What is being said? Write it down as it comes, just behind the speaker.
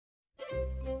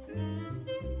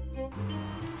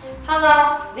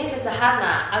Hello, this is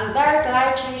Hanna. I'm very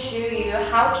glad to show you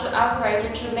how to operate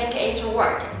to make it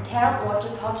work. 10-watt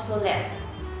portable lamp.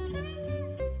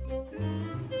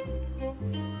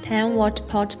 10-watt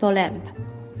portable lamp.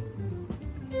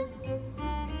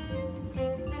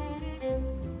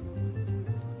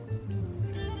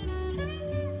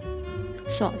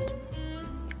 Salt.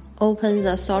 Open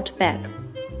the salt bag.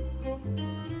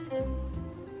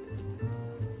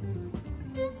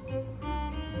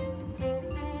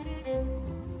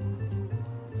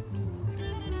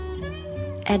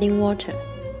 Adding water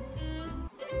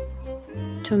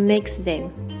to mix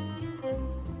them.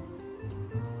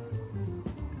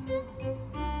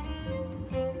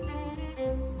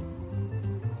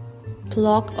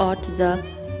 Plug out the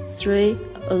 3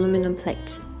 aluminum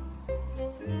plates.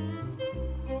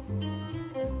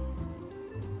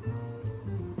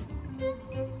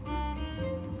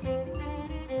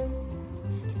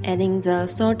 Adding the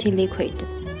salty liquid.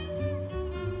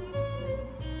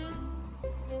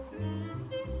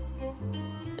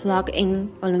 Plug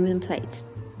in aluminum plates.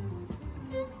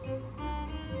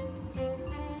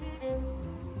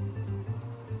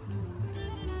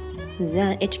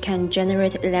 Then it can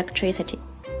generate electricity.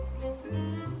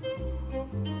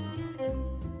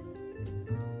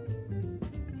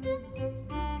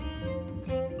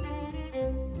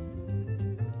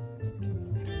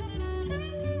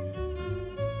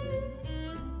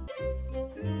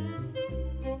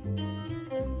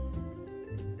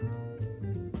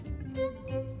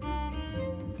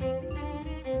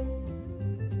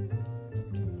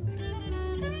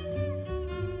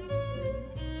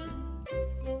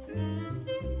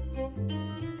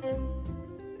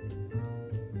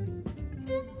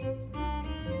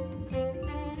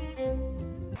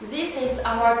 This is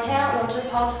our 10-watt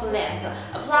portable lamp.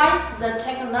 Applies the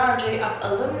technology of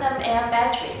aluminum-ion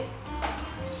battery.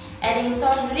 Adding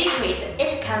salty liquid,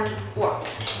 it can work.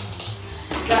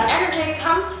 The energy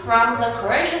comes from the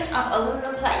corrosion of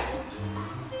aluminum plates.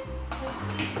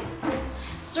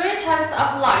 3 types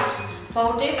of light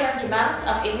for different demands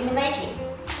of illuminating.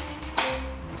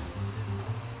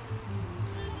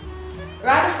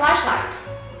 Red flashlight,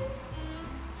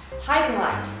 high beam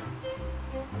light,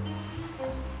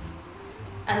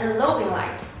 and low beam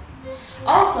light.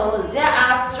 Also, there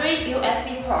are 3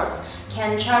 USB ports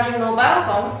can charge mobile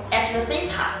phones at the same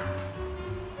time.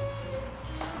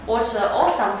 What an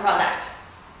awesome product!